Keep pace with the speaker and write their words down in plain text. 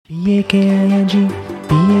P-A-K-I-N-G,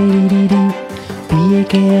 P-A-D-D-D,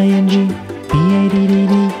 P-A-K-I-N-G,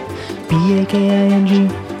 P-A-D-D-D, P-A-K-I-N-G,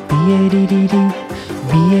 P-A-D-D-D,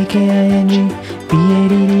 P-A-K-I-N-G,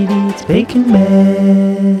 P-A-D-D-D. It's Bacon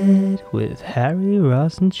Bed with Harry,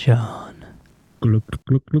 Ross, and Sean. Gluck,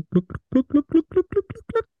 gluck, gluck, gluck, gluck, gluck, gluck, gluck, gluck,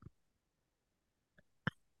 gluck.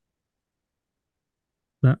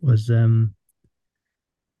 That was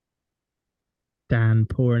Dan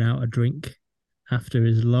pouring out a drink after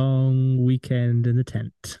his long weekend in the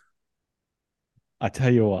tent. I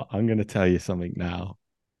tell you what, I'm going to tell you something now.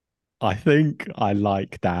 I think I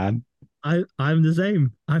like Dan. I'm the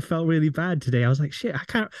same. I felt really bad today. I was like, shit, I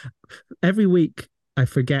can't. Every week I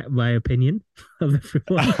forget my opinion of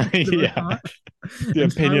everyone. Yeah, the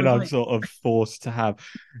And so I opinion was I'm like, sort of forced to have.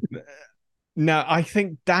 No, I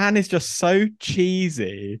think Dan is just so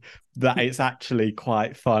cheesy that it's actually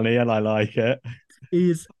quite funny and I like it.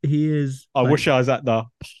 he is I like, wish I was at the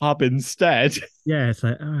pub instead. yeah, it's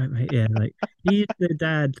like, all right, mate, yeah, like he's the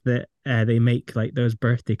dad that they make like those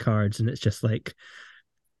birthday cards, and it's just like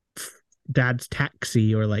dad's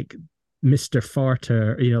taxi or like Mr.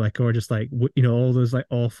 Farter, like, or just like, all those like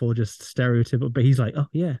awful, just stereotypical. But he's like, oh,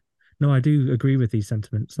 yeah, no, I do agree with these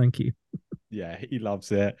sentiments. Thank you. Yeah, he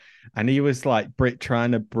loves it. And he was like Brit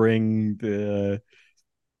trying to bring the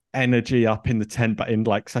energy up in the tent, but in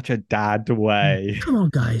like such a dad way. Come on,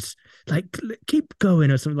 guys, like, keep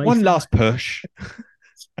going or something. Like, One last push.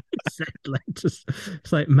 he said, like, just,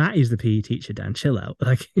 it's like, Matty's the PE teacher, Dan, chill out.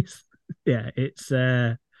 Like, yeah,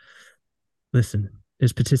 listen,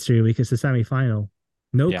 it's Patisserie week. It's the semi-final.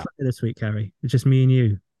 No Yeah. Claire this week, Harry. It's just me and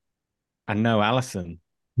you. And no Alison.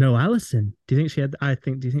 No Alison. Do you think she had?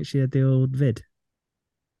 Do you think she had the old vid?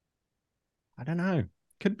 I don't know.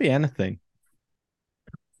 Could be anything.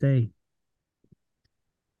 Day.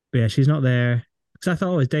 But yeah, she's not there. Because I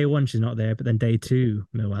thought it was day one she's not there, but then day two,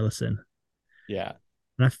 no Alison. Yeah.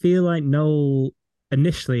 And I feel like Noel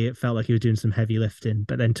initially it felt like he was doing some heavy lifting,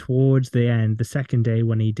 but then towards the end, the second day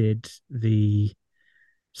when he did the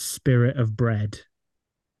spirit of bread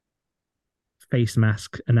face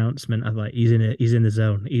mask announcement, I'm like, he's in the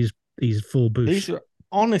zone. He's full These boost. are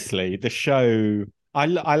honestly the show. I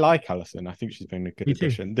like Alison. I think she's been a good Me too.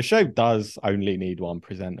 addition. The show does only need one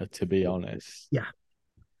presenter, to be honest. Yeah.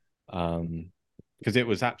 Because it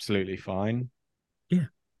was absolutely fine. Yeah.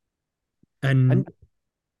 And And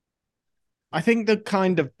I think the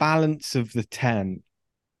kind of balance of the 10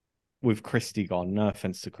 with Christy gone, no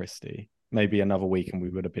offense to Christy, maybe another week and we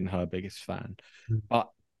would have been her biggest fan. But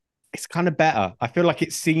it's kind of better. I feel like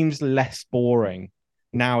it seems less boring.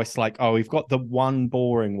 Now it's like, oh, we've got the one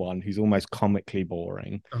boring one who's almost comically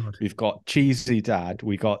boring. God. We've got cheesy dad,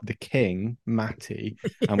 we got the king, Matty,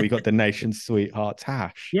 and we got the nation's sweetheart,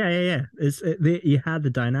 Tash. Yeah. You had the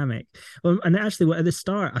dynamic. Well, and actually, at the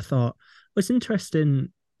start, I thought what's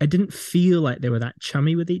interesting. I didn't feel like they were that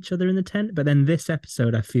chummy with each other in the tent, but then this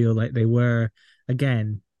episode, I feel like they were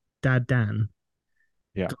again. Dad Dan,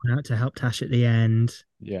 Yeah, going out to help Tash at the end.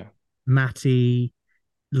 yeah, Matty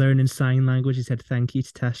learning sign language. He said thank you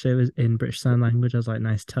to Tasha in British Sign Language. I was like,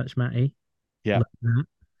 nice touch, Matty. yeah, Love that.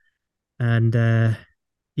 And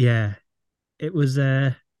yeah, it was.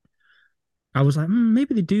 I was like,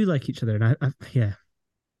 maybe they do like each other, and yeah.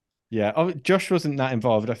 yeah. Oh, Josh wasn't that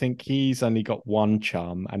involved. I think he's only got one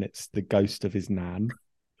chum, and it's the ghost of his nan.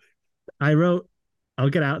 I wrote, I'll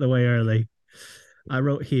get out of the way early. I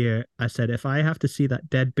wrote here, I said, if I have to see that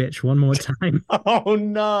dead bitch one more time, Oh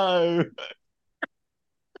no!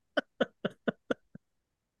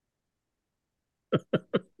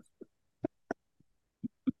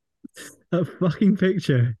 that fucking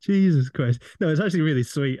picture, Jesus Christ. No, it's actually really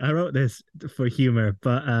sweet. I wrote this for humor,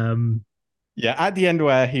 but Yeah, at the end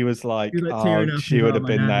where he was like, he was like "Oh, tearing up and she he's would like, oh, have my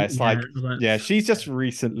been nan. there." It's Yeah, like, it was like, yeah, she's just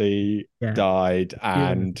recently yeah, died, yeah.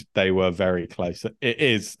 and they were very close. It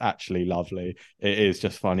is actually lovely. It is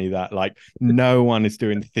just funny that like no one is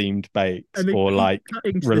doing themed bakes And they or keep like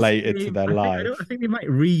cutting to the related to same. their I life. think they might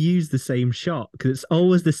reuse the same shot because it's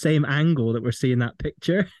always the same angle that we're seeing that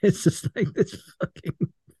picture. It's just like this fucking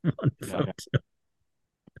one Yeah. photo.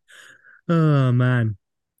 Oh man.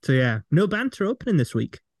 So yeah, no banter opening this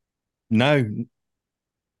week. No,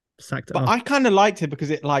 Sacked it but off. I kind of liked it because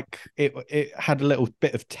it had a little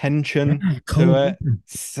bit of tension Yeah, to cold it. open.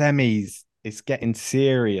 Semis, it's getting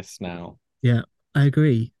serious now. Yeah, I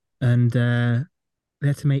agree. And they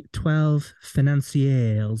had to make 12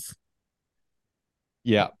 financiers.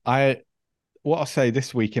 Yeah, I what I say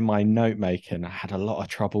this week in my note making, I had a lot of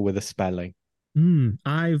trouble with the spelling.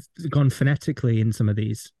 I've gone phonetically in some of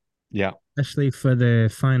these, Yeah, especially for the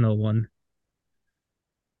final one,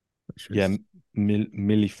 which yeah, was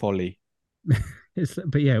Millie Folly.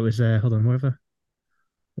 But yeah, it was. Hold on, whatever.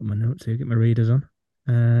 Got my notes here. Get my readers on.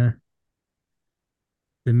 The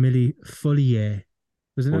Milli Folier.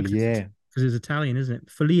 Was it Well, not? yeah. Because it's Italian, isn't it?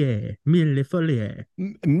 Folier, Mille Folier,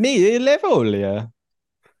 Me level, yeah.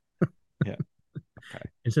 Yeah. Okay.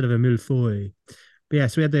 instead of a millefeuille. But yeah,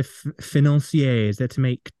 so we had the financiers. They had to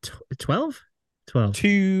make 12? 12.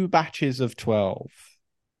 2 batches of 12.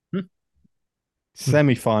 Hmm.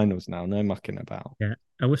 Semi-finals now, no mucking about. Yeah.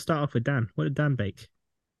 And we'll start off with Dan. What did Dan bake?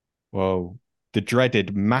 Well, the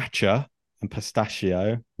dreaded matcha and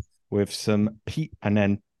pistachio with some peach, and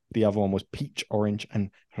then the other one was peach, orange, and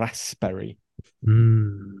raspberry.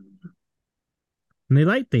 Mm. And they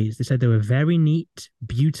liked these. They said they were very neat,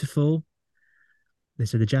 beautiful. They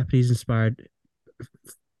said the Japanese inspired.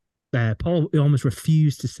 Paul almost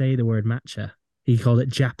refused to say the word matcha. He called it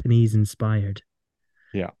Japanese inspired.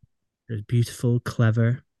 Yeah. It was beautiful,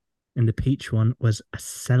 clever. And the peach one was a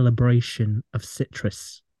celebration of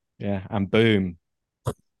citrus. Yeah. And boom.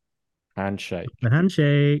 Handshake. The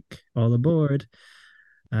handshake, all aboard.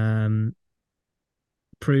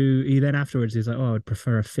 Prue, he then afterwards he's like, "Oh, I would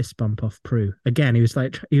prefer a fist bump off Prue." Again, he was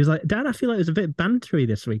like, "Dad, I feel like it was a bit bantery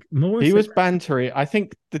this week." More He so- was bantery. I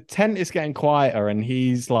think the tent is getting quieter, and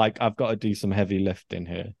he's like, I've got to do some heavy lifting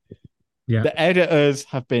here. Yeah. The editors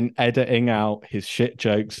have been editing out his shit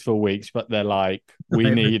jokes for weeks, but they're like,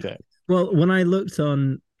 we need it. Well, when I looked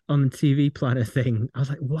on the TV planner thing, I was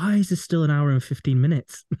like, "Why is this still an hour and 15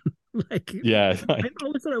 minutes?" Like, Yeah. I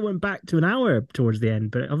always thought it went back to an hour towards the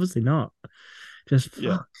end, but obviously not. Just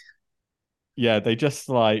Yeah. fuck. Yeah, they just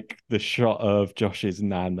like the shot of Josh's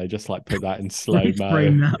nan. They just like put that in slow Freeze mo.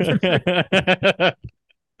 frame that.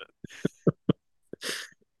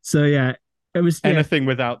 So yeah, it was Anything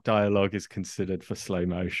without dialogue is considered for slow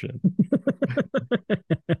motion.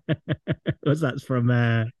 What's that's from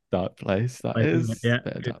Dark Place, that Like, is. yeah.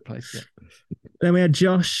 Dark Place, yeah. Then we had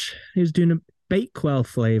Josh, he was doing a Bakewell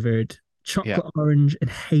flavored chocolate orange and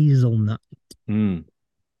hazelnut. Mm.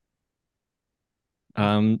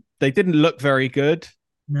 They didn't look very good.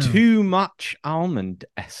 No. Too much almond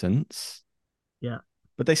essence. Yeah.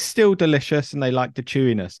 But they're still delicious and they like the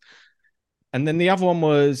chewiness. And then the other one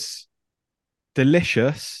was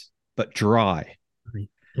delicious but dry.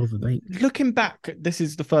 Overbaked. Looking back, this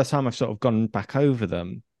is the first time I've sort of gone back over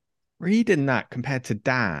them. Reading that compared to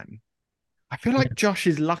Dan, I feel like Josh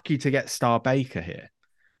is lucky to get Star Baker here.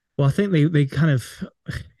 Well, I think they kind of,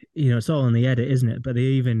 it's all in the edit, isn't it? But they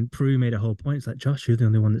even Prue made a whole point. It's like, Josh, you're the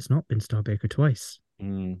only one that's not been Star Baker twice.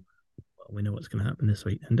 Mm. Well, we know what's going to happen this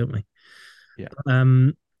week, then, don't we? Yeah.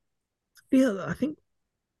 I think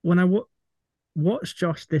when I watched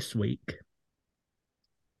Josh this week,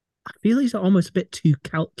 I feel he's almost a bit too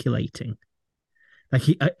calculating. Like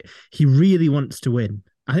he really wants to win.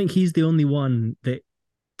 I think he's the only one that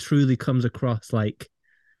truly comes across like,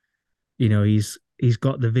 he's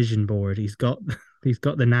got the vision board. He's got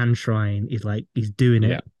the Nan shrine. He's doing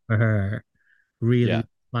it for her, really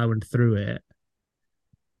plowing through it.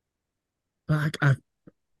 But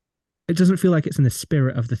it doesn't feel like it's in the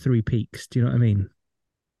spirit of the Three Peaks. Do you know what I mean?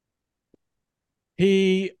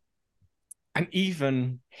 And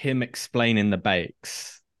even him explaining the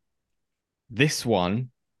bakes, this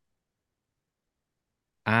one,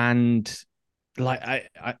 and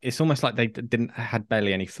like it's almost like they had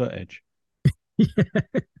barely any footage.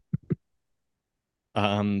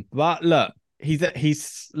 But look,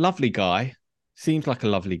 he's lovely guy. Seems like a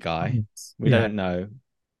lovely guy. We don't know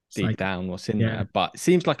deep down what's in there, but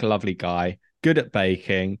seems like a lovely guy. Good at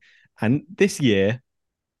baking, and this year,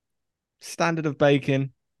 standard of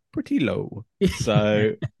baking pretty low.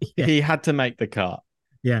 So he had to make the cut.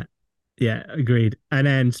 Yeah. Yeah, agreed. And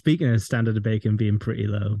then speaking of standard of bacon being pretty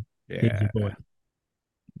low,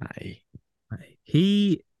 Matty.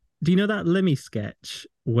 Do you know that Lemmy sketch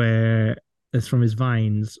where it's from his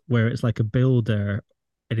Vines, where it's like a builder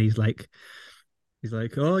and he's like,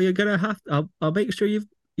 "Oh, you're gonna have I'll make sure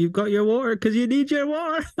you've got your water because you need your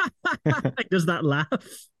water." Like, does that laugh?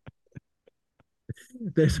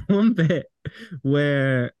 There's one bit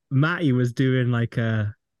where Matty was doing like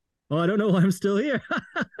 "Oh, I don't know why I'm still here,"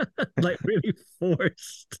 like really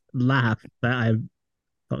forced laugh that I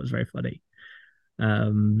thought was very funny.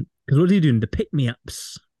 Because what are you doing? The pick me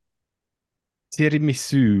ups.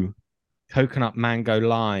 Tiramisu, coconut, mango,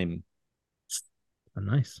 lime. Oh,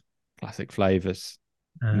 nice. Classic flavors.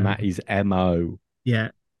 Matty's MO.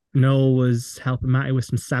 Yeah. Noel was helping Matty with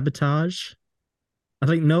some sabotage. I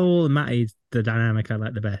think Noel and Matty's the dynamic I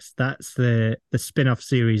like the best. That's the spin-off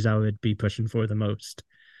series I would be pushing for the most,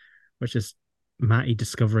 which is Matty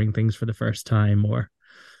discovering things for the first time, or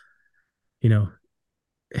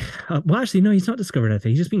Well, actually, no, he's not discovered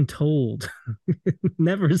anything. He's just being told.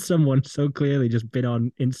 Never has someone so clearly just been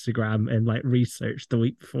on Instagram and like researched the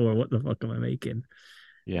week before. What the fuck am I making?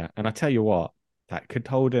 Yeah, and I tell you what, that could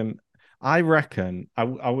hold him. I reckon I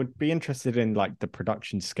would be interested in like the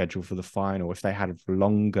production schedule for the final if they had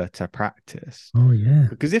longer to practice. Oh yeah,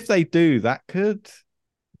 Because if they do, that could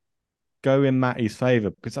go in Matty's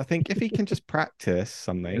favor. Because I think if he can just practice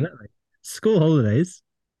something, exactly. School holidays.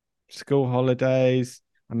 school holidays,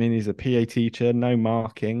 I mean, he's a PA teacher, no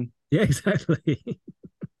marking, Yeah, exactly.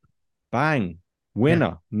 bang, Yeah,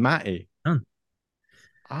 winner, Matty. done.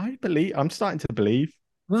 I'm starting to believe.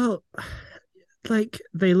 Well, like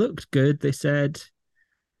they looked good. They said,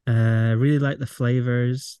 really like the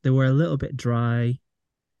flavors. They were a little bit dry.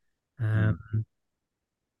 Mm. Um,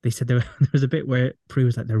 they said there was a bit where Prue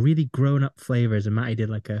was like, they're really grown up flavors, and Matty did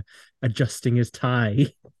like a adjusting his tie.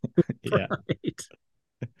 Yeah. Right.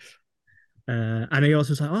 And he also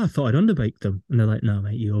was like, oh, I thought I'd underbake them. And they're like, no,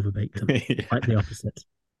 mate, you overbaked them. Quite the Yeah. opposite.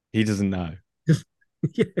 He doesn't know.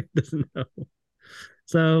 Yeah, doesn't know.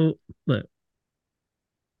 So look,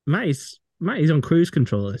 Matty's on cruise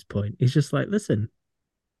control at this point. He's just like, listen,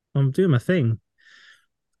 I'm doing my thing.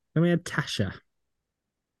 Then we had Tasha.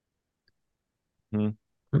 Mm.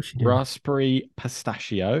 What's she doing? Raspberry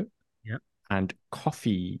pistachio Yeah. and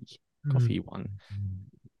coffee one. Mm.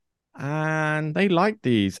 And they like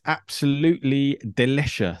these. Absolutely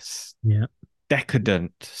delicious, Yeah.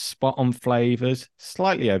 decadent, spot on flavors,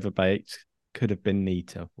 slightly overbaked. Could have been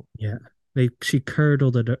neater. Yeah. She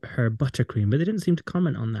curdled her buttercream, but they didn't seem to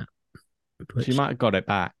comment on that. She Which might have got it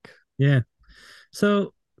back. yeah.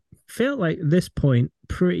 So felt like this point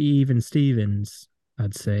pretty even Stevens,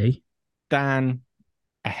 I'd say. Dan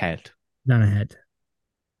ahead. Dan ahead.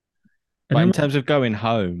 And But then in terms of going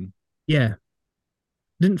home, yeah,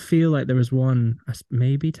 didn't feel like there was one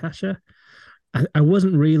maybe Tasha. I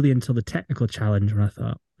wasn't really until the technical challenge when I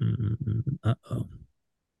thought, uh-oh. mm, Uh-oh.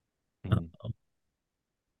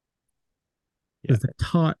 yeah, There's the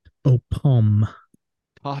tart au pomme.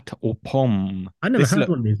 tart or pom. I never This had look,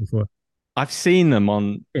 one of these before. I've seen them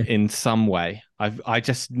on Yeah. in some way. I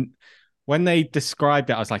just when they described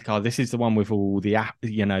it, I was like, oh, this is the one with all the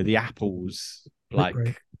the apples, Look great.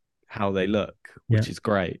 like how they look, Yeah. which is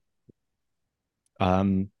great.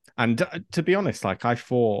 And to be honest, like I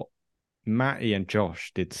thought Matty and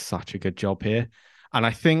Josh did such a good job here. And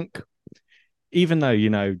I think even though,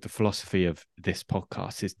 the philosophy of this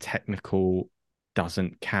podcast is technical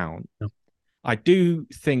doesn't count, No. I do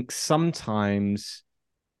think sometimes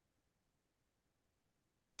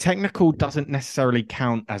technical doesn't necessarily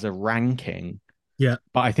count as a ranking. Yeah.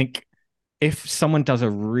 But I think if someone does a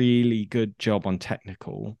really good job on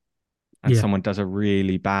technical and Yeah. someone does a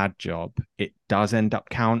really bad job, it does end up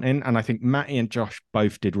counting. And I think Matty and Josh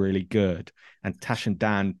both did really good, and Tash and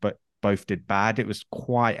Dan but both did bad. It was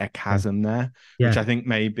quite a chasm there, which Yeah. I think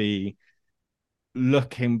maybe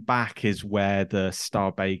looking back is where the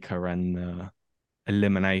Star Baker and the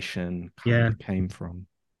elimination kind Yeah. of came from.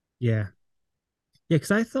 Yeah. Yeah.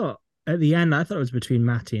 Because I thought at the end, I thought it was between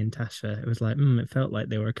Matty and Tasha. It was like, it felt like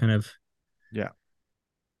they were kind of. Yeah.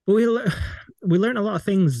 But we learned a lot of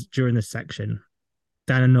things during this section.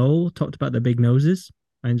 Dan and Noel talked about their big noses.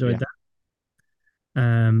 I enjoyed Yeah.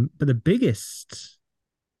 that. But the biggest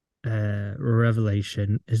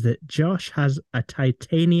revelation is that Josh has a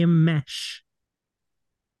titanium mesh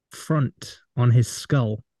front on his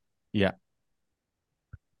skull. Yeah.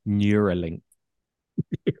 Neuralink.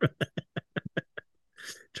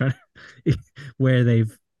 Trying where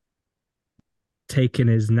they've taken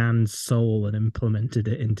his nan's soul and implemented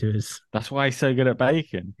it into his. That's why he's so good at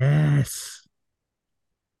baking. Yes.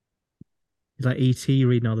 He's like E.T.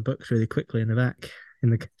 reading all the books really quickly in the back in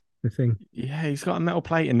the thing. Yeah, he's got a metal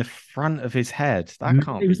plate in the front of his head. That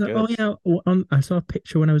can't He be was like, good. "Oh yeah, I saw a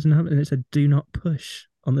picture when I was in Hunt and it said do not push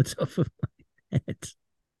on the top of my head."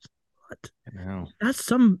 What? No. That's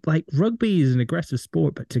some like rugby is an aggressive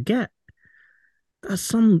sport, but to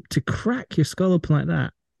crack your skull open like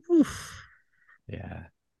that. Oof. Yeah.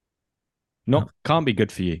 No, Can't be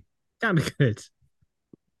good for you. can't be good.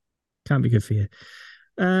 Can't be good for you.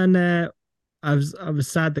 And I was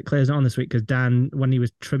sad that Claire's not on this week because Dan, when he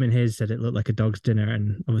was trimming his, said it looked like a dog's dinner,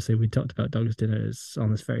 and obviously we talked about dog's dinners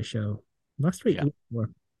on this very show last week. Yeah.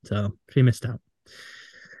 So she missed out.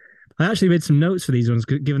 I actually made some notes for these ones,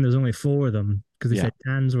 given there's only 4 of them, because they said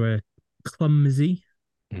Dan's were clumsy,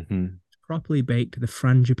 properly baked. The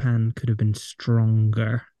frangipan could have been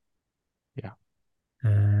stronger. Yeah.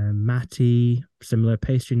 Matty, similar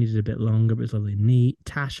pastry needed a bit longer, but it's lovely neat.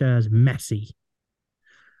 Tasha's messy,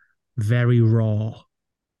 very raw.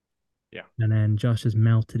 Yeah. And then Josh is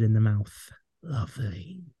melted in the mouth.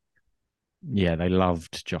 lovely. Yeah, they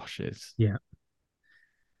loved Josh's. Yeah.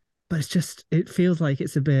 But it's just, it feels like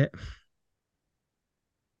it's a bit,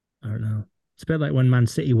 I don't know. It's a bit like when Man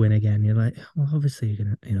City win again. You're like, well, obviously you're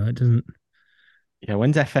gonna, it doesn't. Yeah,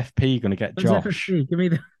 when's FFP going to get When's Josh? FFP? Give me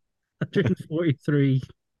the 143.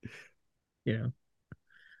 You know,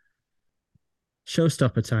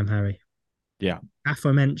 showstopper time, Harry. Yeah.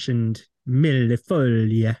 Aforementioned Mille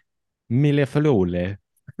Foglie, Mille Falole.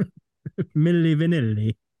 Milli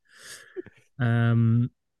Vanilli.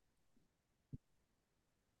 Um,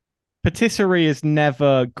 Patisserie is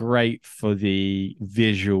never great for the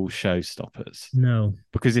visual showstoppers no,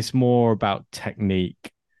 because it's more about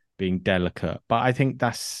technique, being delicate. But I think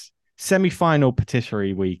that's semi-final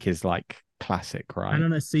patisserie week is like classic, and right?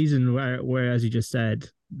 on a season where, as you just said,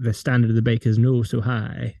 the standard of the bakers no so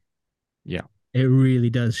high, Yeah. it really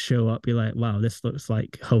does show up. You're like, wow, this looks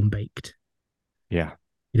like home baked. Yeah.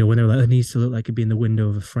 When they were like, it needs to look like it'd be in the window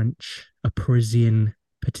of a Parisian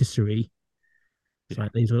patisserie. It's Yeah.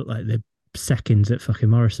 like these look like the seconds at fucking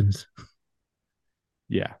Morrison's.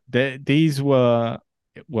 Yeah. These were,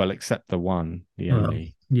 well, except the one, the Well,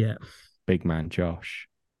 only yeah, big man, Josh.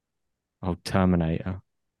 Oh, Terminator.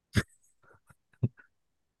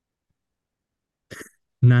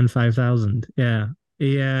 Nan 5000. Yeah.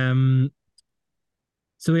 He,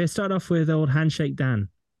 so we start off with old Handshake Dan.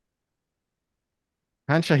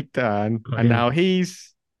 Handshake Dan. Oh, And here we now go.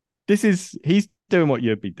 he's doing what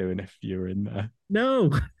you'd be doing if you were in there.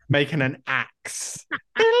 No, Making an axe.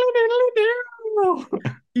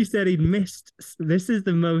 he said he'd missed. This is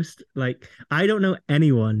the most like, I don't know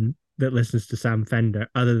anyone that listens to Sam Fender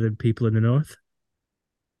other than people in the North.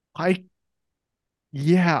 I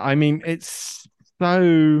yeah, I mean it's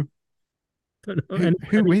so Don't know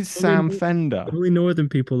who is Sam Fender? only northern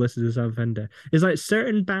people listen to Sam Fender. There's like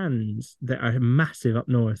certain bands that are massive up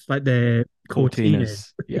north, like the Cortinas.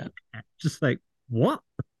 Cortinas. Yeah. Just like what?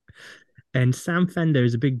 And Sam Fender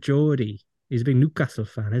is a big Geordie. He's a big Newcastle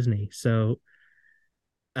fan, isn't he? So,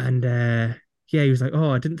 and yeah, he was like,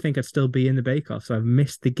 "Oh, I didn't think I'd still be in the Bake Off, so I've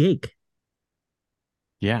missed the gig."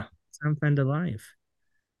 Yeah. Sam Fender live.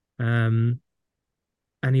 Um,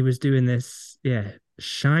 and he was doing this, yeah,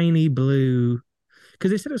 shiny blue,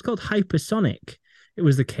 because they said it was called Hypersonic. It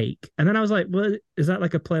was the cake, and then I was like, "Well, is that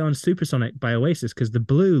like a play on Supersonic by Oasis?" Because the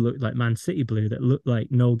blue looked like Man City blue, that looked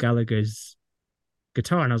like Noel Gallagher's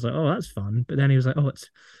guitar, and I was like, "Oh, that's fun." But then he was like, "Oh, it's,"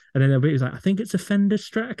 and then he was like, "I think it's a Fender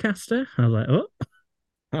Stratocaster." And I was like, "Oh,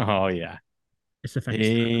 Oh yeah. it's a Fender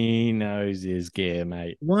Strat." He knows his gear,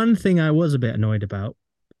 mate. One thing I was a bit annoyed about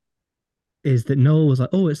is that Noel was like,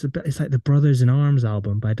 "Oh, it's like the Brothers in Arms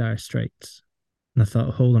album by Dire Straits," and I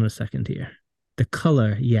thought, hold on a second here. The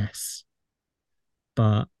color, yes,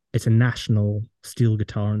 but it's a national steel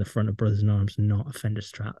guitar on the front of Brothers in Arms, not a Fender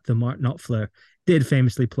Strat. The Mark Knopfler did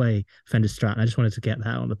famously play Fender Strat, and I just wanted to get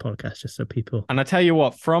that on the podcast just so people. And I tell you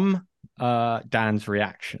what, from Dan's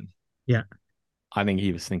reaction, Yeah, I think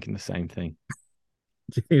he was thinking the same thing.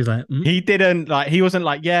 he was like, He didn't like he wasn't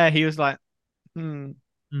like, yeah, he was like, mm.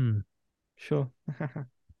 sure.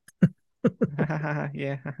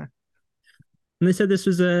 Yeah. And they said this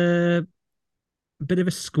was a bit of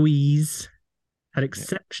a squeeze, had Yeah.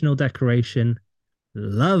 exceptional decoration,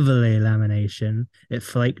 lovely lamination. It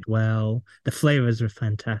flaked well. The flavors were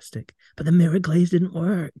fantastic, but the mirror glaze didn't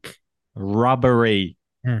work. Rubbery,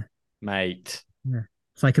 Yeah, mate. yeah.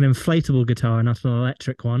 It's like an inflatable guitar, not an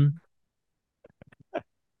electric one.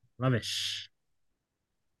 Rubbish.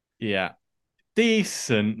 Yeah.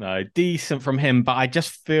 Decent though, decent from him, but I just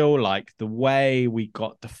feel like the way we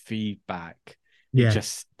got the feedback, it Yeah,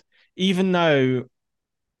 just, even though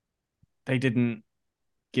they didn't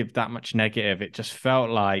give that much negative, it just felt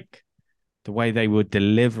like the way they were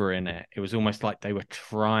delivering it, it was almost like they were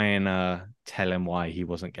trying to tell him why he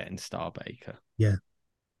wasn't getting Star Baker. yeah.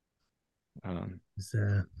 It's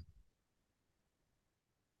an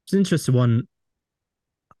interesting one.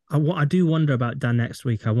 I do wonder about Dan next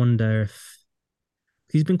week. I wonder if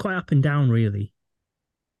he's been quite up and down, really.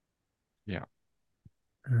 Yeah.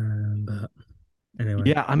 But anyway,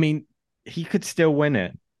 Yeah, I mean, he could still win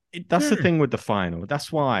it. That's the yeah, thing with the final.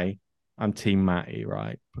 That's why I'm Team Matty,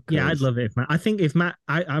 right? yeah. I'd Because love it if Matt. I think if Matt,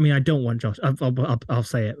 I mean, I don't want Josh. I'll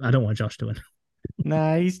say it. I don't want Josh to win.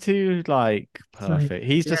 nah, he's too like It's like, perfect.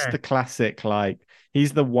 He's just yeah, the classic, like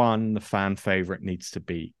he's the one the fan favorite needs to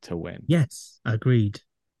beat to win. yes, agreed.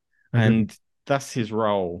 Agreed. And that's his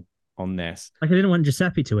role on this. Like I didn't want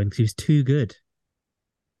Giuseppe to win because he was too good.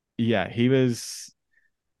 Yeah, he was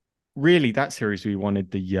really that series we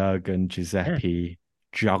wanted the Jurgen Yeah, Giuseppe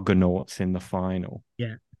juggernauts in the final.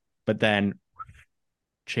 yeah. But then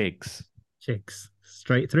Chigs. Chicks.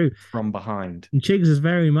 straight through. from behind. And Chigs is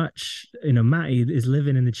very much, Matty is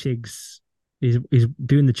living in the Chigs. He's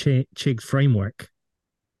doing the Chig framework.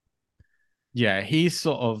 Yeah, he's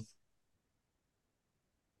sort of.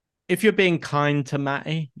 If you're being kind to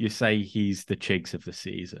Matty, you say he's the Chigs of the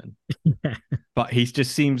season. Yeah. But he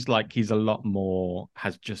just seems like he's a lot more,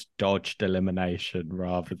 has just dodged elimination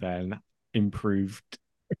rather than improved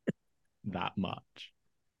that much.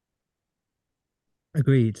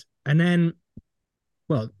 Agreed. And then,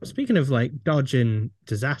 well, speaking of like dodging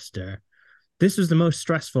disaster, this was the most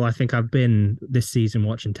stressful I think I've been this season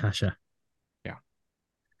watching Tasha. Yeah.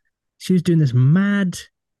 She was doing this mad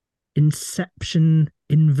Inception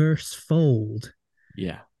inverse fold.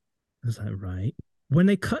 Yeah. I was like, right. When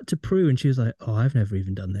they cut to Prue and she was like, oh, I've never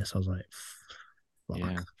even done this. I was like, fuck.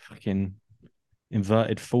 Yeah. Fucking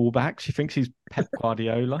inverted fullback. She thinks he's Pep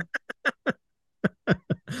Guardiola.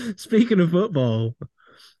 Speaking of football,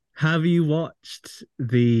 have you watched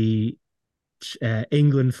the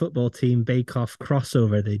England football team Bake Off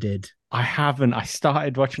crossover they did? I haven't. I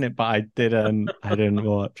started watching it, but I didn't. I didn't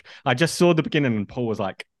watch. I just saw the beginning, and Paul was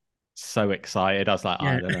like so excited. I was like,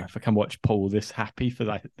 I don't know if I can watch Paul this happy for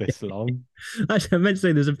like this long. Actually, I meant to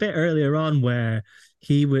say there's a bit earlier on where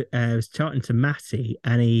he was chatting to Matty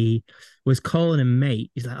and he was calling him mate.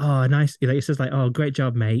 He's like, oh, nice. He says like, oh, great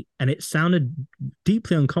job, mate. And it sounded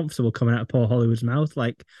deeply uncomfortable coming out of Paul Hollywood's mouth,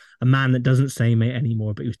 like a man that doesn't say mate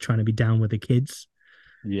anymore, but he was trying to be down with the kids.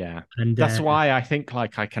 Yeah. And that's why I think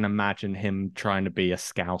like I can imagine him trying to be a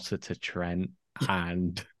scouser to Trent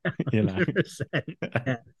and, you know.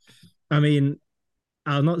 Yeah. I mean,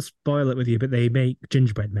 I'll not spoil it with you, but they make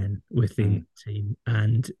gingerbread men within the team,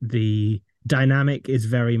 and the dynamic is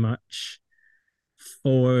very much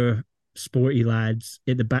for sporty lads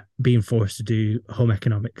at the back being forced to do home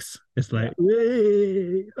economics. It's like,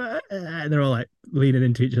 and they're all like leaning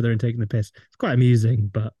into each other and taking the piss. It's quite amusing,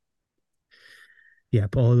 but yeah,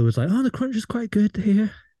 Paul was like, oh, the crunch is quite good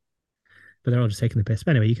here, but they're all just taking the piss.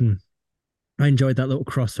 But anyway, I enjoyed that little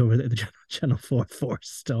crossover that the Channel 4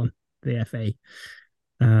 forced on the FA.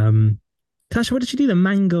 Tasha, what did she do? The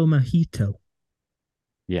mango mojito.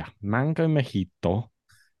 Yeah, mango mojito.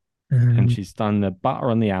 And she's done the butter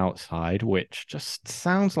on the outside, which just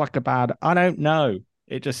sounds like a bad. I don't know.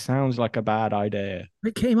 It just sounds like a bad idea.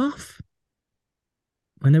 It came off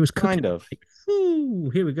when there was cooking. Kind of. Like, ooh,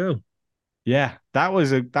 here we go. Yeah, that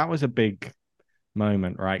was a big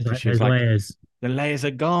moment, right? Because she was like, layers. The layers are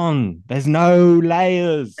gone. There's no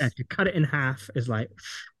layers. Yeah, to cut it in half is like,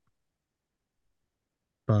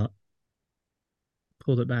 but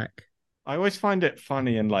pulled it back. I always find it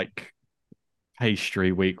funny in like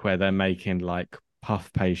pastry week where they're making like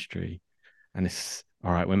puff pastry, and it's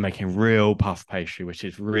all right, we're making real puff pastry, which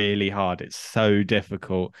is really hard. It's so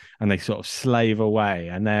difficult, and they sort of slave away.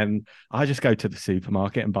 And then I just go to the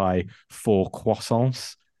supermarket and buy 4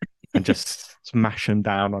 croissants and just smash them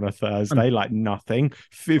down on a Thursday like nothing,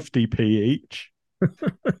 50p each.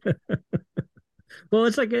 Well,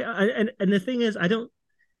 it's like, and the thing is,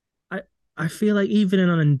 I feel like even on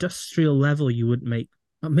an industrial level, you wouldn't make.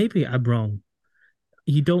 Maybe I'm wrong.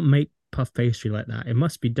 You don't make puff pastry like that. It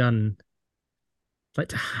must be done like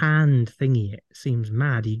to hand thingy. It seems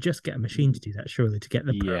mad. You just get a machine to do that, surely, to get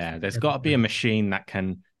the yeah. There's got to be a machine that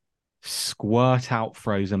can squirt out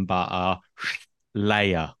frozen butter,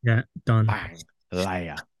 layer, done, bang,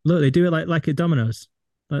 layer. Look, they do it like at Domino's,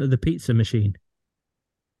 like the pizza machine.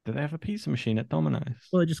 Do they have a pizza machine at Domino's?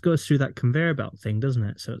 Well, it just goes through that conveyor belt thing, doesn't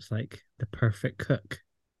it? So it's like the perfect cook.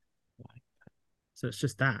 So it's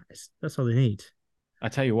just that. That's all they need. I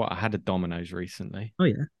tell you what, I had a Domino's recently. Oh,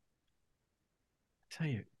 yeah. I tell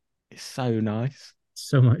you, it's so nice.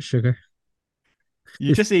 So much sugar.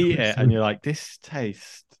 You just eat it and you're like, this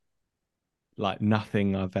tastes like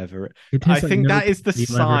nothing I've ever. I think that is the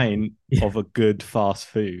sign of a good fast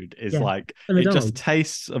food. Is like it just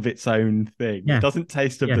tastes of its own thing. It doesn't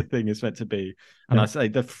taste of the thing it's meant to be. And I say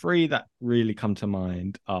the 3 that really come to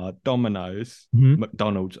mind are Domino's,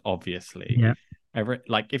 McDonald's, obviously. Yeah.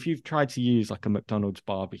 Like if you've tried to use like a McDonald's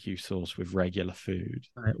barbecue sauce with regular food,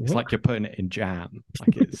 it's like you're putting it in jam.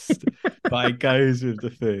 Like it's, but it goes with the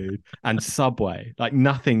food. And Subway, like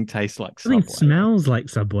nothing tastes like Subway. Nothing smells like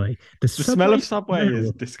Subway. The smell of Subway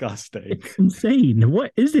is disgusting. It's insane.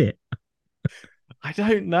 What is it? I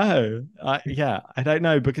don't know. I don't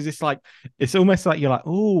know, because it's like it's almost like you're like,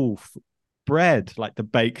 oh, bread, like the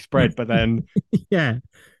baked bread, but then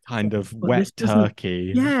kind of wet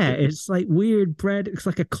turkey. Yeah, it's like weird bread. It's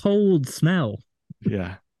like a cold smell.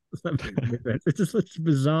 Yeah. It's just such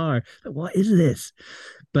bizarre. Like, what is this?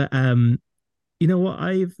 But you know what?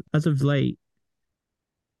 As of late,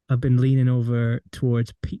 I've been leaning over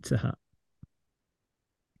towards Pizza Hut.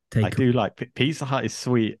 I take. do like Pizza Hut is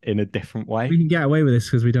sweet in a different We way. can get away with this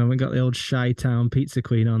because we got the old Shy Town Pizza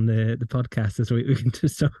Queen on the podcast this week. We can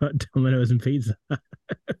just talk about Domino's and pizza.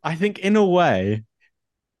 I think in a way,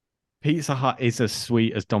 Pizza Hut is as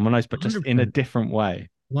sweet as Domino's, but just in a 100%. different way.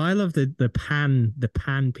 Well, I love the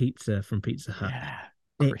pan pizza from Pizza Hut. Yeah,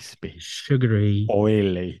 Thick, crispy, sugary.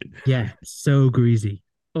 oily. Yeah, so greasy.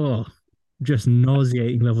 Oh, just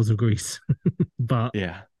nauseating levels of grease, but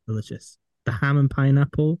Yeah. delicious. The ham and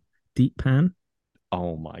pineapple deep pan.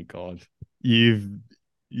 Oh my God. You've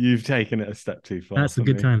you've taken it a step too far That's a for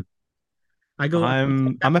good me. time.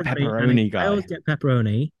 I'm a pepperoni I always guy. get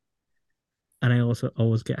pepperoni, and I also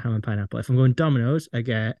always get ham and pineapple. If I'm going Domino's, I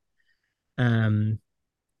get um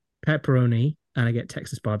pepperoni and I get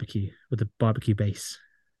Texas barbecue with a barbecue base.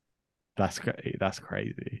 That's great. That's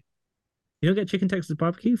crazy. You don't get chicken Texas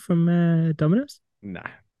barbecue from Domino's? Nah.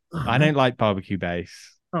 Oh I man, don't like barbecue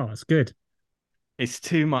base. oh, it's good. It's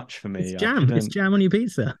too much for It's me. I jam. It's couldn't. jam on your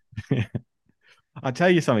pizza. I'll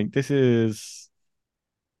tell you something. This is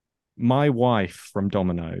my wife from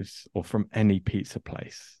Domino's or from any pizza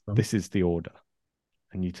place. Oh. This is the order.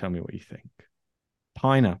 And you tell me what you think.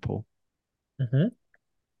 Pineapple, Uh-huh.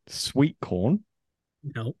 sweet corn,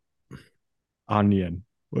 No, onion.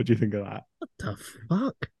 What do you think of that? what the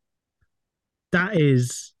fuck? That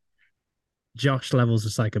is Josh levels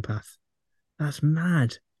of psychopath. That's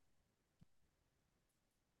mad.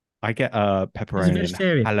 I get As a pepperoni and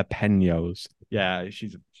vegetarian, jalapenos. Yeah,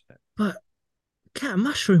 she's but get a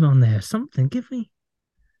mushroom on there. Something. Give me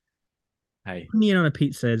hey. onion on a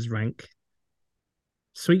pizza is rank.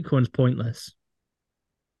 Sweet corn's pointless.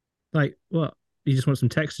 Like what? You just want some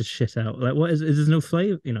Texas shit out. Like what is? Is there no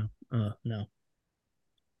flavor? You know? Oh no.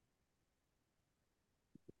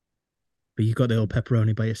 But you got the old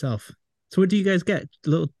pepperoni by yourself. So what do you guys get?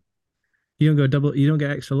 Little. You don't go double. You don't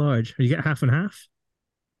get extra large. Or you get half and half.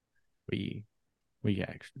 We we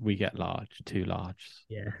get large, two large.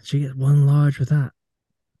 Yeah. So you get one large with that.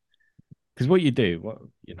 Because what you do,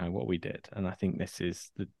 what we did, and I think this is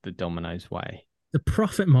the Domino's way. The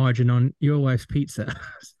profit margin on your wife's pizza,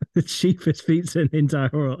 the cheapest pizza in the entire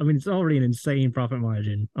world. I mean, it's already an insane profit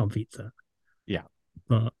margin on pizza. Yeah.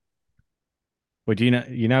 But Well, do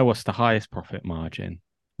you know what's the highest profit margin?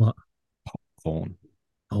 what? Corn.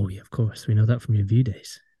 Oh yeah, of course. We know that from your view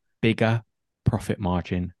days. Bigger profit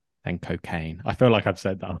margin than cocaine. I feel like I've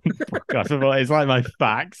said that on the podcast. It's like my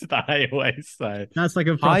facts that I always say. That's like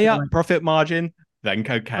a proper, Higher like, profit margin than like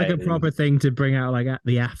a cocaine. proper thing to bring out like at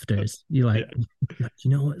the afters. You like, Yeah. like,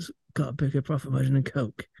 you know what's got a bigger profit margin than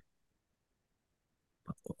Coke?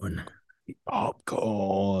 Popcorn.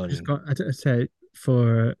 Popcorn. I said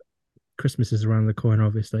for Christmas is around the corner,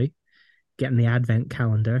 obviously. Getting the advent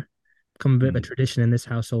calendar. Become a bit of a tradition in this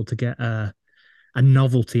household to get a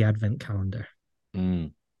novelty advent calendar.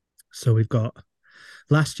 Mm. So we've got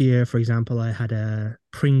last year, for example, I had a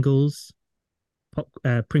Pringles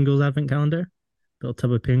advent calendar, little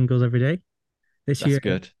tub of Pringles every day. That's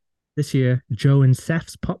good. This year, Joe and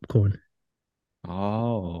Seth's popcorn.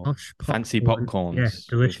 Oh, Posh fancy popcorn. popcorns. Yeah, with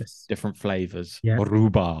delicious. different flavors. Yeah.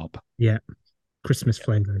 Rhubarb. Yeah, Christmas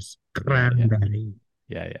flavors, Yeah, yeah. cranberry,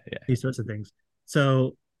 Yeah. these sorts of things.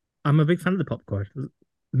 So I'm a big fan of the popcorn.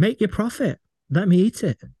 Make your profit. Let me eat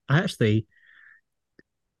it. I actually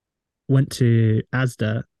went to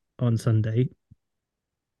Asda on Sunday.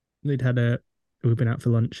 We've been out for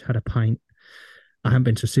lunch, had a pint. I haven't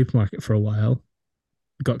been to a supermarket for a while.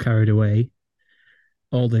 Got carried away.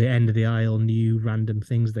 All the end of the aisle new random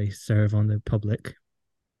things they serve on the public.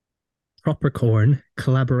 Proper corn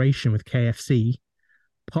collaboration with KFC.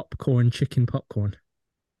 Popcorn, chicken popcorn.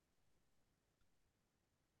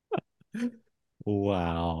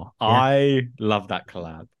 Wow. Yeah. I love that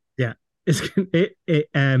collab. Yeah. It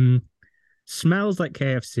smells like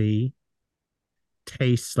KFC,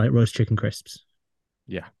 tastes like roast chicken crisps.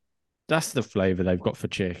 Yeah. That's the flavor they've got for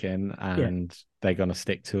chicken, and they're gonna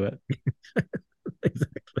stick to it.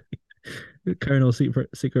 Exactly. Colonel's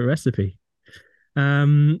secret recipe.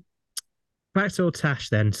 Back to old Tash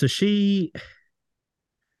then. So it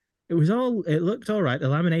looked all right. The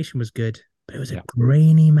lamination was good, but it was a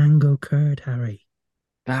grainy mango curd, Harry.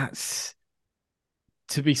 That's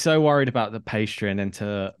to be so worried about the pastry and then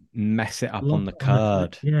to mess it up on the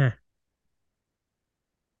curd. Yeah.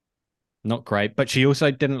 Not great. But she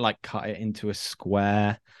also didn't like cut it into a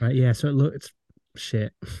square. Right, yeah. So it looked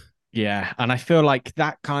shit. Yeah. And I feel like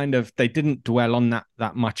that they didn't dwell on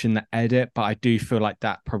that much in the edit, but I do feel like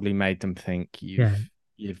that probably made them think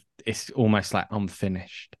it's almost like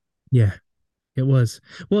unfinished. Yeah, it was.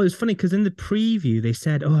 Well, it was funny because in the preview they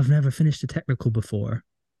said, "Oh, I've never finished a technical before."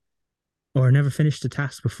 or never finished a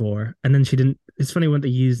task before. And then she didn't. It's funny what they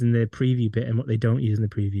use in the preview bit and what they don't use in the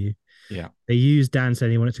preview. Yeah. They use Dan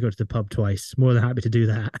saying he wanted to go to the pub twice. More than happy to do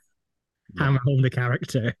that. Yeah. Hammer home the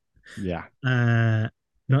character. Yeah.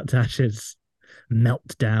 Not Tasha's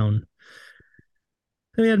meltdown.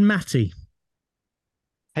 Then we had Matty.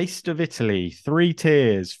 Taste of Italy, 3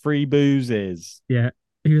 tiers, 3 boozes. Yeah.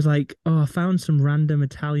 He was like, "Oh, I found some random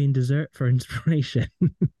Italian dessert for inspiration."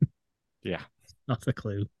 Yeah. Not a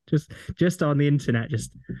clue. Just on the internet,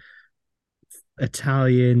 just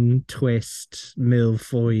Italian twist mille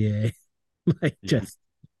foyer. Like Yeah. just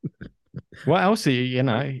What else are you?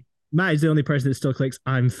 Matt is the only person that still clicks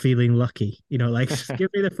 "I'm feeling lucky." Like just give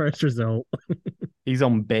me the first result. He's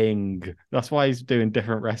on Bing. That's why he's doing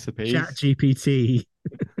different Chat recipes. GPT.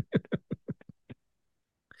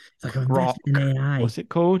 It's like I'm Grok. invested in AI. What's it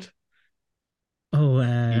called? Oh,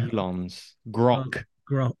 Elon's Grok.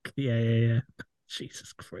 Grok. Yeah.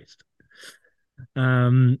 Jesus Christ.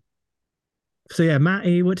 Um. So yeah,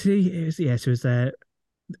 Matty. What did he? It was, yes, it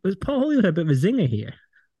was Paul Hollywood had a bit of a zinger here.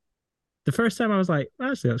 The first time I was like,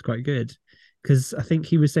 actually, that's quite good, because I think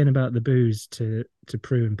he was saying about the booze to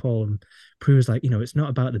Prue and Paul, and Prue was like, it's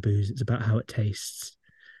not about the booze, it's about how it tastes.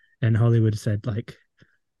 And Hollywood said like,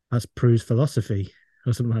 that's Prue's philosophy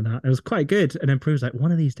or something like that. It was quite good. And then Prue was like,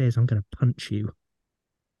 one of these days I'm going to punch you.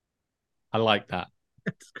 I like that.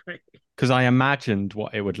 That's great. Because I imagined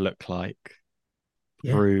what it would look like.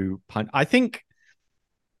 Yeah. Prue punch. I think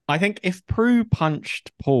if Prue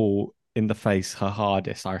punched Paul in the face her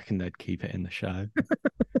hardest, I reckon they'd keep it in the show.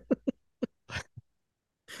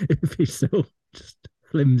 It would be so just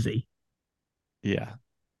flimsy. Yeah.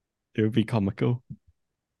 It would be comical.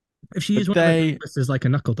 If she used one of the necklaces as like a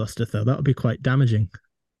knuckle duster, though, that would be quite damaging.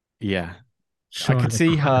 Yeah. Sure, I could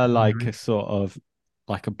see her like a sort of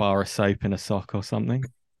like a bar of soap in a sock or something.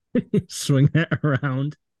 Swing it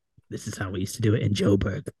around. This is how we used to do it in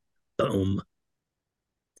Joburg. Boom.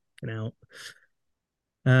 Out.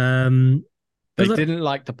 They didn't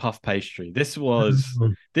like the puff pastry. This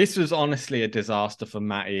was honestly a disaster for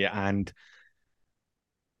Matty, and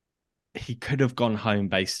he could have gone home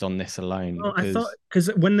based on this alone. Well, I thought because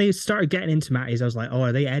when they started getting into Matty's, I was like, oh,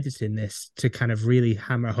 are they editing this to kind of really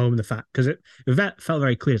hammer home the fact? Because it felt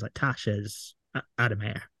very clear. It's like Tasha's Adam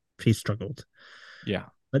Air. She struggled. Yeah.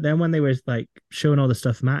 But then when they were like showing all the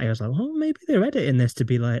stuff Matty, I was like, oh, maybe they're editing this to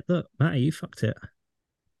be like, look, Matty, you fucked it.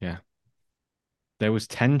 Yeah. There was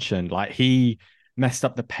tension. Like he messed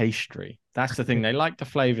up the pastry. That's the thing. They like the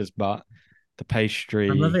flavors, but the pastry.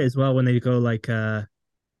 I love it as well when they go like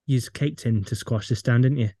use cake tin to squash this down,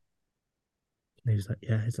 didn't you? And he was like,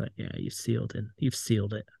 yeah. He's like, yeah, you've sealed it. You've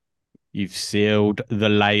sealed the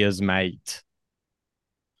layers, mate.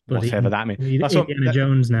 But whatever that means. That's Indiana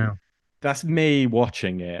Jones now. That's me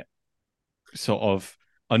watching it, sort of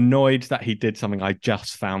annoyed that he did something I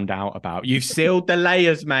just found out about. You've sealed the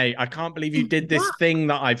layers, mate. I can't believe you did this thing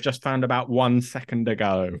that I've just found about 1 second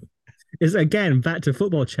ago. Is again back to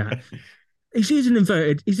football chat. He's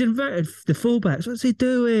inverted the fullbacks. What's he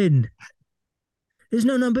doing? There's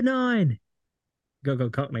no number 9. Go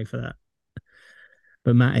Cockney for that.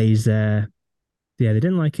 But Matty's they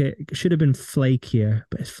didn't like it. It should have been flakier,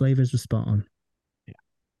 but his flavors were spot on. Yeah.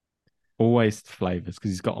 Always flavors,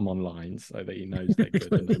 because he's got them online so that he knows they're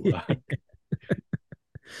good and they work.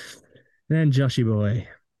 Then Joshy boy.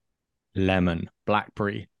 Lemon,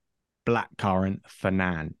 blackberry, blackcurrant,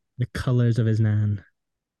 fanan. The colours of his nan.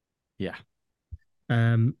 Yeah.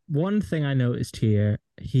 One thing I noticed here,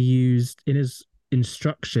 he used in his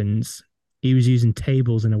instructions, he was using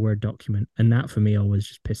tables in a Word document, and that for me always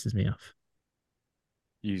just pisses me off.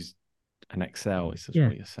 Use an Excel, is what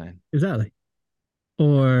you're saying. Exactly.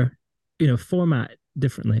 Or, format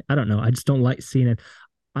differently. I don't know. I just don't like seeing it.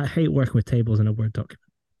 I hate working with tables in a Word document.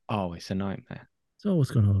 Oh, it's a nightmare. It's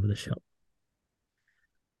always going all over the shop.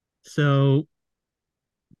 So,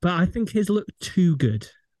 but I think his looked too good.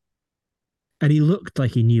 And he looked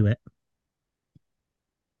like he knew it.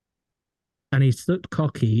 And he looked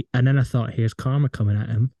cocky. And then I thought, here's karma coming at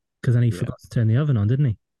him. Because then he forgot to turn the oven on, didn't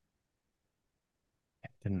he?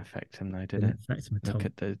 It didn't affect him, though, did it? Affect him Look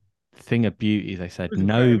at the thing of beauty. They said,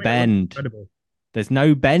 no bend. There's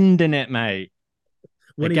no bend in it, mate.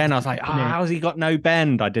 Again, I was like, how's he got no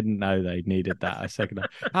bend? I didn't know they needed that a second ago.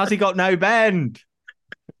 How's he got no bend?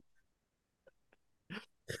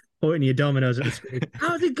 Pointing your dominoes at the screen.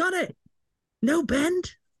 How's he got it? No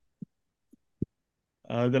bend.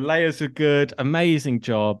 The layers are good. Amazing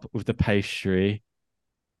job with the pastry.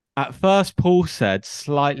 At first, Paul said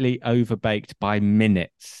slightly overbaked by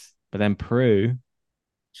minutes. But then Prue,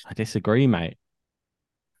 I disagree, mate.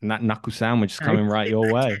 And that knuckle sandwich is coming right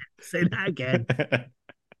your way. Say that again.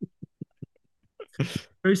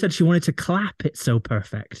 Rose said she wanted to clap. It's so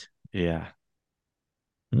perfect. Yeah,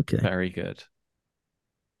 Okay. very good.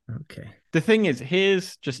 Okay. The thing is,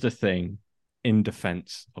 here's just a thing in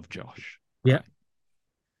defense of Josh. Yeah. Right?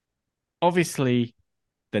 Obviously,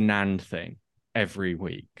 the Nan thing every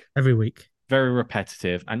week, Every week. very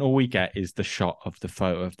repetitive, and all we get is the shot of the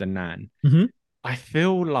photo of the Nan. Mm-hmm. I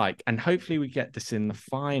feel like, and hopefully we get this in the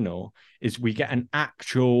final, is we get an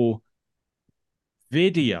actual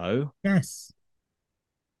video Yes.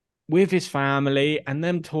 with his family and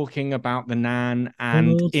them talking about the Nan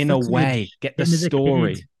and Old in a way footage. get the Him as a kid. story.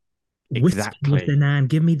 Whisking with the Exactly. Nan.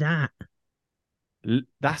 Give me that.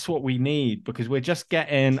 That's what we need because we're just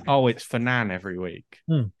getting, oh, it's for Nan every week.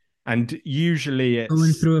 Hmm. And usually Going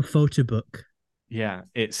it's, through a photo book. yeah,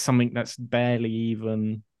 it's something that's barely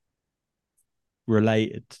even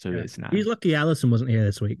related to Yeah. his He's Nan. lucky Alison wasn't here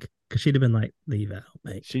this week because she'd have been like, leave it out,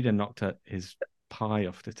 mate. She'd have knocked his pie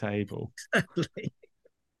off the table.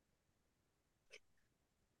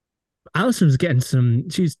 Alison's getting some.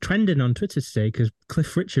 She's trending on Twitter today because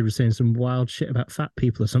Cliff Richard was saying some wild shit about fat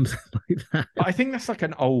people or something like that. But I think that's like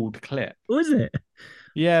an old clip. Was it?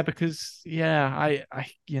 Yeah, because you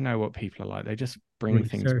know what people are like. They just bring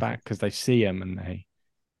things Resurface. back because they see them and they.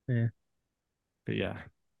 Yeah. But yeah,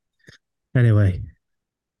 Anyway,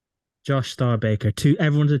 Josh Starbaker,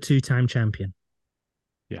 everyone's a two-time champion,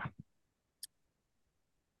 yeah.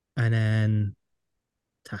 and then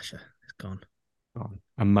Tasha is gone.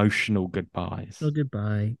 Emotional goodbyes. So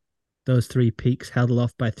goodbye. Those three peaks held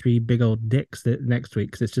aloft by three big old dicks that next week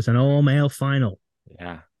because it's just an all-male final.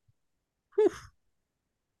 Yeah. Whew.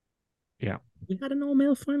 Yeah. We had an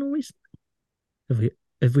all-male final recently.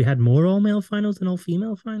 Have we had more all-male finals than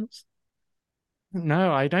all-female finals?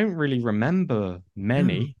 No, I don't really remember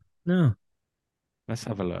many. No. Let's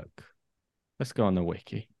have a look. Let's go on the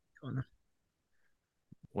wiki. Go on.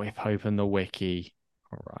 Whip open the wiki.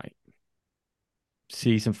 All right.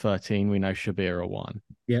 Season 13, we know Shabira won.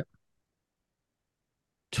 Yep.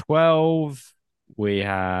 12, we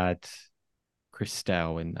had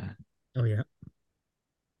Christelle in there. Oh, yeah.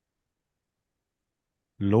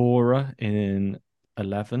 Laura in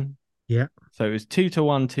 11. Yeah. So it was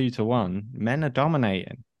 2-1, 2-1. Men are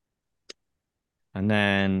dominating. And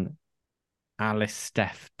then Alice,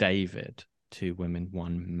 Steph, David, 2 women,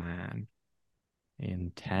 1 man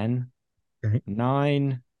in 10. Okay.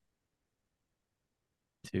 9,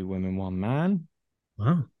 2 women, 1 man.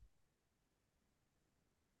 Wow.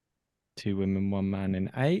 2 women, 1 man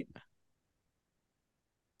in 8.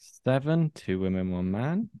 7, 2 women, 1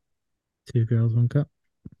 man. 2 girls, 1 cup.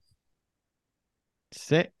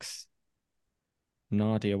 6,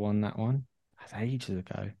 Nadia won that one. That's ages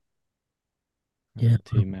ago. Yeah.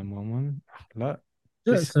 2 men, 1 woman. Look,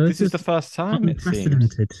 Yeah, this is the first time it seems.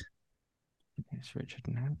 unprecedented. It's Richard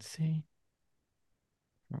and Nancy.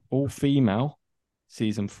 All female,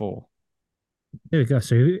 season 4. There we go.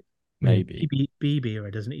 So Maybe. BB or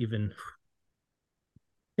doesn't even.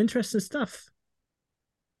 Interesting stuff.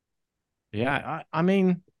 Yeah, I mean,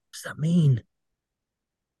 What does that mean?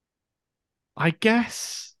 I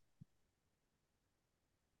guess.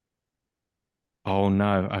 Oh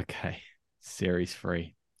no, okay. Series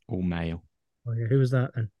 3, all male. Oh, yeah. Who was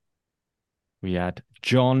that then? We had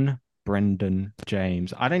John, Brendan,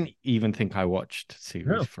 James. I don't even think I watched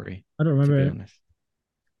series 3. I don't remember. To be honest.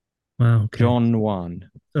 Wow. Okay. John won.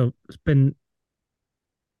 So it's been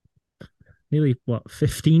nearly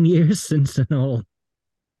 15 years since an all.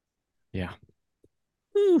 Yeah.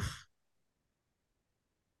 Oof.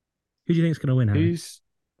 Who do you think is going to win, Harry? Who's?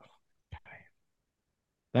 Okay.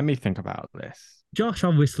 Let me think about this. Josh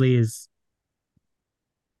obviously has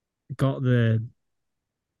got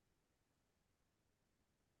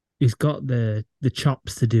he's got the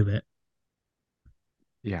chops to do it.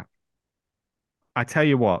 Yeah. I tell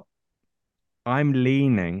you what, I'm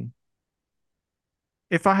leaning.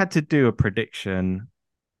 If I had to do a prediction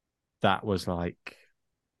that was like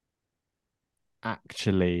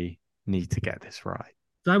actually need to get this right,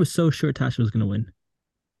 I was so sure Tasha was going to win.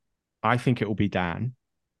 I think it will be Dan.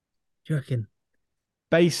 Do you reckon?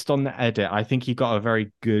 Based on the edit, I think he got a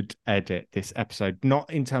very good edit this episode,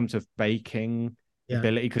 not in terms of baking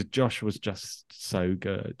ability, because Josh was just so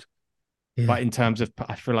good. Yeah. But in terms of,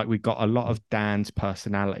 I feel like we got a lot of Dan's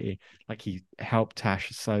personality. Like he helped Tash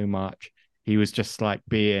so much. He was just like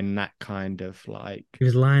being that kind of like. He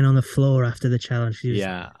was lying on the floor after the challenge.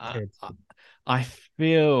 Yeah. I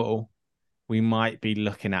feel we might be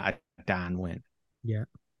looking at a Dan win. Yeah.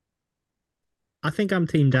 I think I'm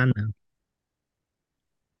Team Dan now.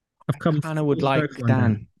 I kind of would like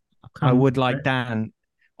Dan. I would like Dan.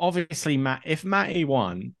 Obviously, if Matty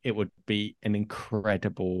won, it would be an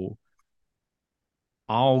incredible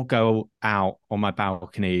I'll go out on my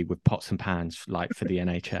balcony with pots and pans like for the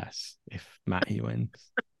NHS if Matty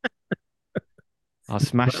wins. I'll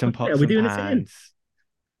smash some Are pots we and doing this again? pans.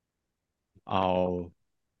 I'll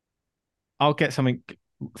I'll get something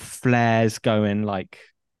flares going like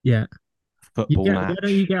Yeah. You football get why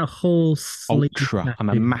don't you match. get a whole sleeve Ultra. I'm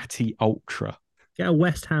a tattoo? Matty ultra. Get a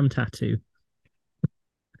West Ham tattoo.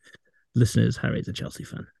 Listeners, Harry's a Chelsea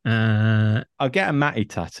fan. I'll get a Matty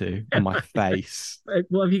tattoo on my face.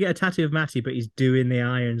 What if you get a tattoo of Matty, but he's doing the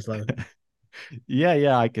irons logo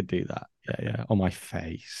Yeah, I could do that. Yeah, on my on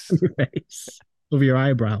face. your face over your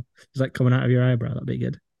eyebrow? It's like coming out of your eyebrow. That'd be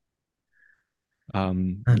good.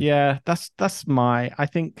 Yeah, that's my. I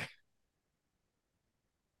think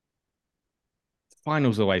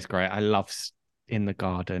finals always great. I love in the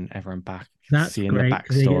garden, everyone back, That's seeing the great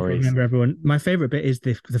because you get to backstories. remember everyone. My favorite bit is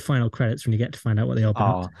the final credits when you get to find out what they all been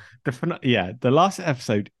up to. The last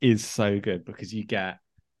episode is so good because you get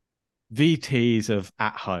VTs of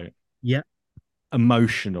at home, Yeah,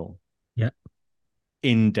 emotional, yeah.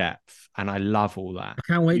 in depth, and I love all that. I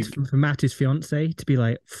can't wait You for Matty's fiance to be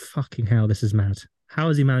like, "Fucking hell, this is mad. How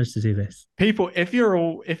has he managed to do this?" people, if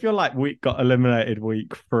you're like we got eliminated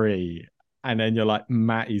week 3, and then you're like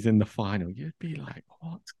Matty's in the final, you'd be like,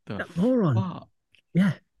 what the That moron. fuck?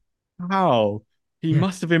 Yeah, How? He yeah.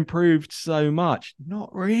 must have improved so much. Not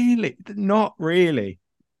really. Not really.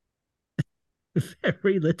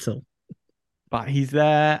 Very little. But he's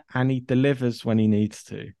there and he delivers when he needs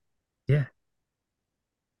to. Yeah.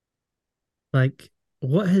 Like,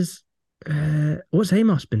 what's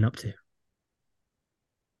Amos been up to?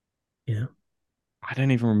 You know, I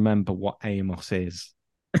don't even remember what Amos is.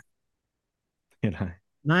 You know.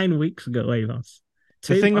 9 weeks ago, Amos.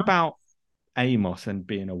 The Two thing months. about Amos and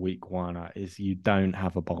being a week oneer is you don't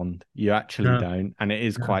have a bond. You actually No, don't. And it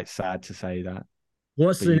is no. quite sad to say that,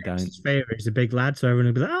 What's but the you don't. next favorite? He's a big lad, so everyone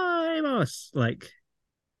will be like, "Oh, Amos!" Like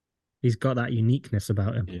he's got that uniqueness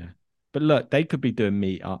about him. Yeah. But look, they could be doing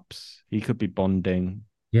meetups. He could be bonding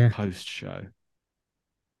Yeah. post show.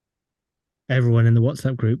 Everyone in the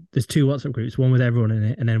WhatsApp group. There's two WhatsApp groups, one with everyone in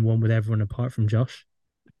it, and then one with everyone apart from Josh.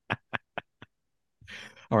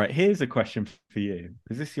 All right, here's a question for you.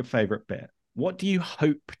 Is this your favorite bit? What do you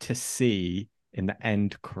hope to see in the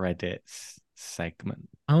end credits segment?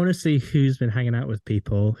 I want to see who's been hanging out with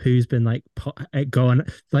people, who's been like going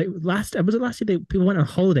like last year people went on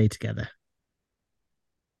holiday together.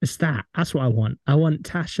 It's that. That's what I want. I want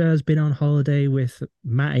Tasha's been on holiday with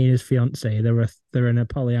Matty and his fiance. They're in a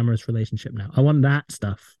polyamorous relationship now. I want that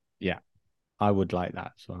stuff. Yeah, I would like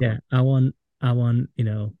that as well. Yeah, I want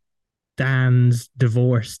Dan's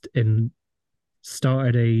divorced and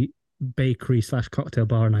started a bakery slash cocktail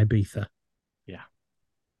bar in Ibiza. Yeah.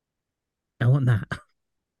 I want that.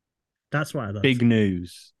 That's what I love. Big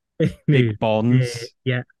news. Big Big bonds.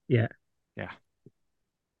 Yeah. Yeah.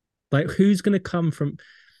 Like who's gonna come from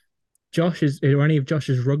Josh's or any of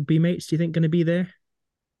Josh's rugby mates, do you think gonna be there? Do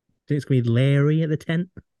you think it's gonna be Larry at the tent?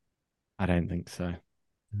 I don't think so.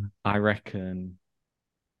 I reckon.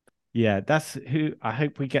 Yeah, that's who I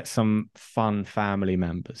hope we get some fun family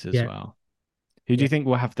members as Yeah. well. Who do you think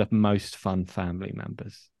will have the most fun family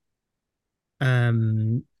members?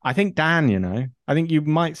 Um I think Dan, I think you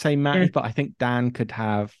might say Matty, yeah, but I think Dan could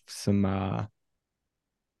have some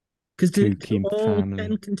because two do key all family.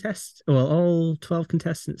 10 contestants, well, all 12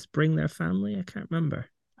 contestants bring their family? I can't remember.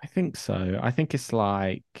 I think so. I think it's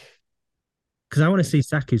like, Because I want to see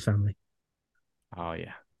Saku's family. oh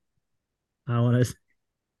yeah. I want to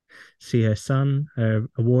see her son, her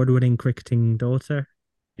award-winning cricketing daughter,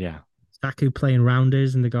 Yeah. Saku playing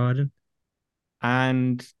rounders in the garden.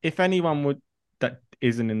 And if anyone would that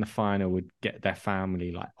isn't in the final would get their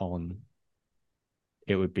family like on,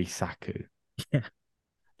 it would be Saku. Yeah.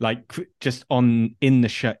 Like just on in the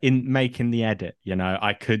show, in making the edit,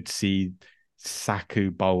 I could see Saku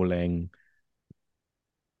bowling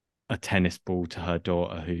a tennis ball to her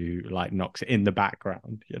daughter who like knocks it in the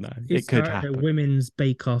background, He it could started a happen. women's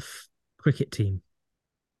bake-off cricket team.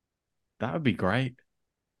 That would be great.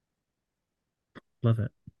 Love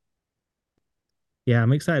it. Yeah,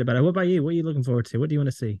 I'm excited about it. What about you? What are you looking forward to? What do you want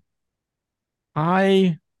to see?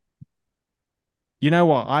 I, you know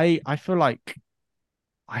what? I feel like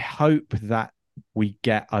I hope that we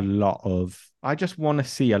get a lot of, I just want to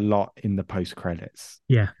see a lot in the post credits.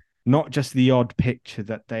 Yeah. Not just the odd picture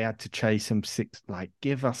that they had to chase them six, like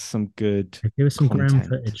give us some good Give us some gram content,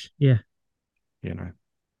 footage. Yeah. you know.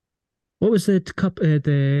 What was the cup?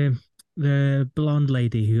 The blonde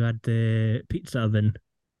lady who had the pizza oven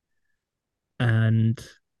and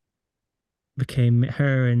became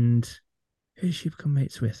her and who did she become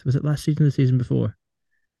mates with? Was it last season or the season before?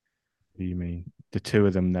 do you mean? The two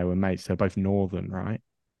of them, they were mates. They're both Northern, right?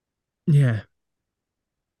 Yeah,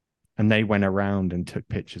 And they went around and took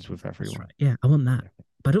pictures with that's everyone. right. Yeah, I want that.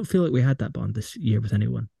 But I don't feel like we had that bond this year with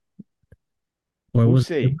anyone. Or We'll it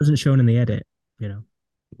see. wasn't shown in the edit, you know.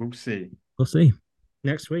 We'll see. We'll see.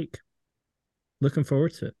 Next week. Looking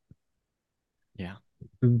forward to it. Yeah.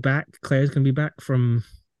 We'll be back. Claire's gonna be back from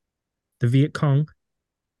the Viet Cong.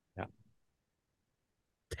 Yeah.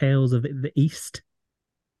 Tales of the East.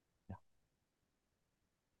 Yeah.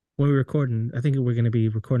 When we're recording, I think we're going to be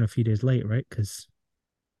recording a few days late, right? Because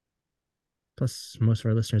plus most of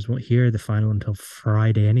our listeners won't hear the final until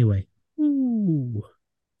Friday anyway. Ooh.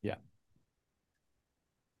 Yeah.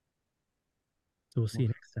 So we'll see you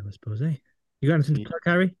next time, I suppose, eh? You got anything to plug,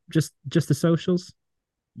 Harry? Just the socials?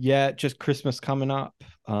 Yeah, just Christmas coming up.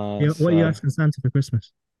 What are you asking Santa for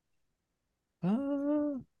Christmas?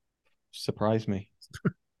 Surprise me.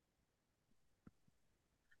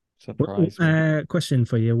 Surprise me. Question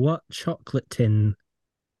for you. What chocolate tin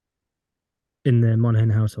in the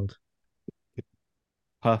Monaghan household?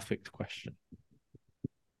 Perfect question.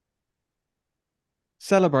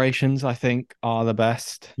 Celebrations, I think, are the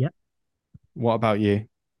best. Yeah. What about you?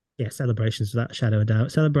 Yeah, Celebrations without a shadow of a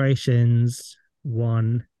doubt. Celebrations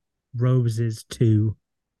 1, Roses 2.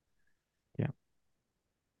 Yeah.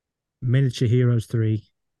 Miniature Heroes 3.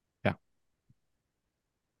 Yeah.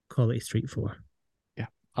 Quality Street 4. Yeah.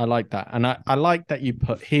 I like that. And I like that you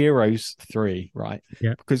put Heroes 3, right?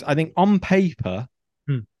 Yeah. Because I think on paper,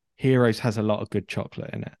 Heroes has a lot of good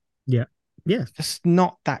chocolate in it. Yeah. Yeah. It's just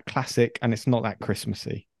not that classic and it's not that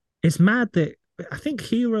Christmassy. It's mad that I think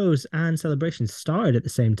Heroes and Celebrations started at the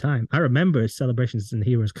same time. I remember Celebrations and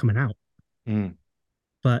Heroes coming out.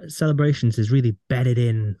 But Celebrations is really bedded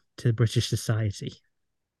in to British society.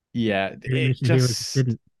 Yeah, it just Heroes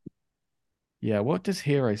didn't. Yeah, what does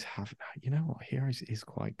Heroes have? You know what? Heroes is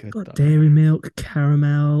quite good. It's got dairy milk,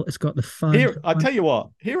 caramel. It's got the fudge. I tell you what,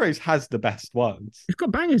 Heroes has the best ones. It's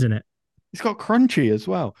got bangers in it. It's got crunchy as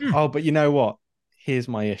well. Yeah. Oh, but you know what? Here's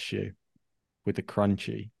my issue with the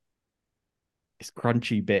crunchy. It's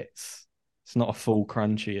crunchy bits. It's not a full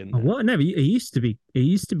crunchy in there. What? Never. It used to be. It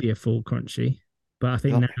used to be a full crunchy, but I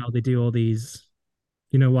think now they do all these.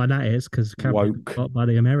 You know why that is? Because woke bought by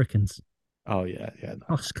the Americans. Oh yeah.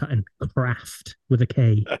 Cost cutting craft with a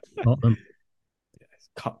K. Bought them.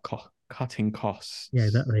 Cutting costs. Yeah,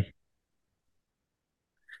 exactly.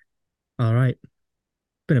 All right.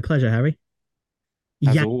 Been a pleasure, Harry.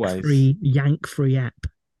 As always. Yank free app.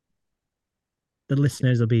 The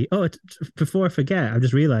listeners will be. Oh, before I forget, I've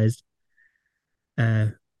just realized.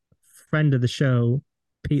 Friend of the show,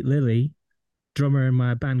 Pete Lilly, drummer in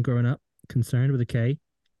my band growing up, Concerned with a K.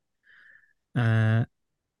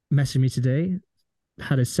 Messaged me today.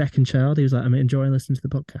 Had his second child. He was like, "I'm enjoying listening to the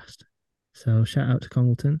podcast." So shout out to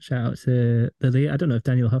Congleton. Shout out to Lily. I don't know if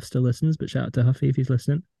Daniel Huff still listens, but shout out to Huffy if he's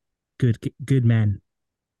listening. Good men.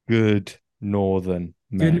 Good northern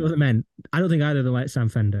men. Good northern men. I don't think either of them like Sam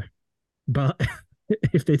Fender, but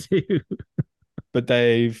if they do, but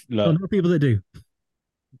they've I know people that do.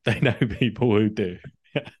 They know people who do.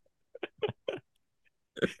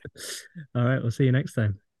 All right, we'll see you next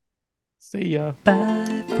time. See ya.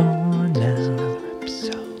 Bye for now.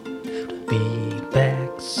 Episode. Be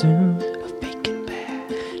back soon. Of Bacon Bear,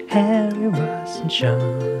 Harry, Ross, and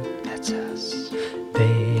Sean. That's us.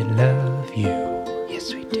 They love you.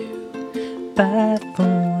 Yes, we do. Bye for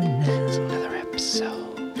now. It's another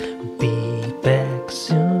episode. Be back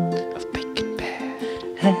soon. Of Bacon Bear,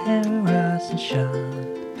 Harry, Ross, and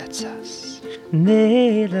Sean. That's us.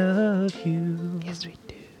 They love you.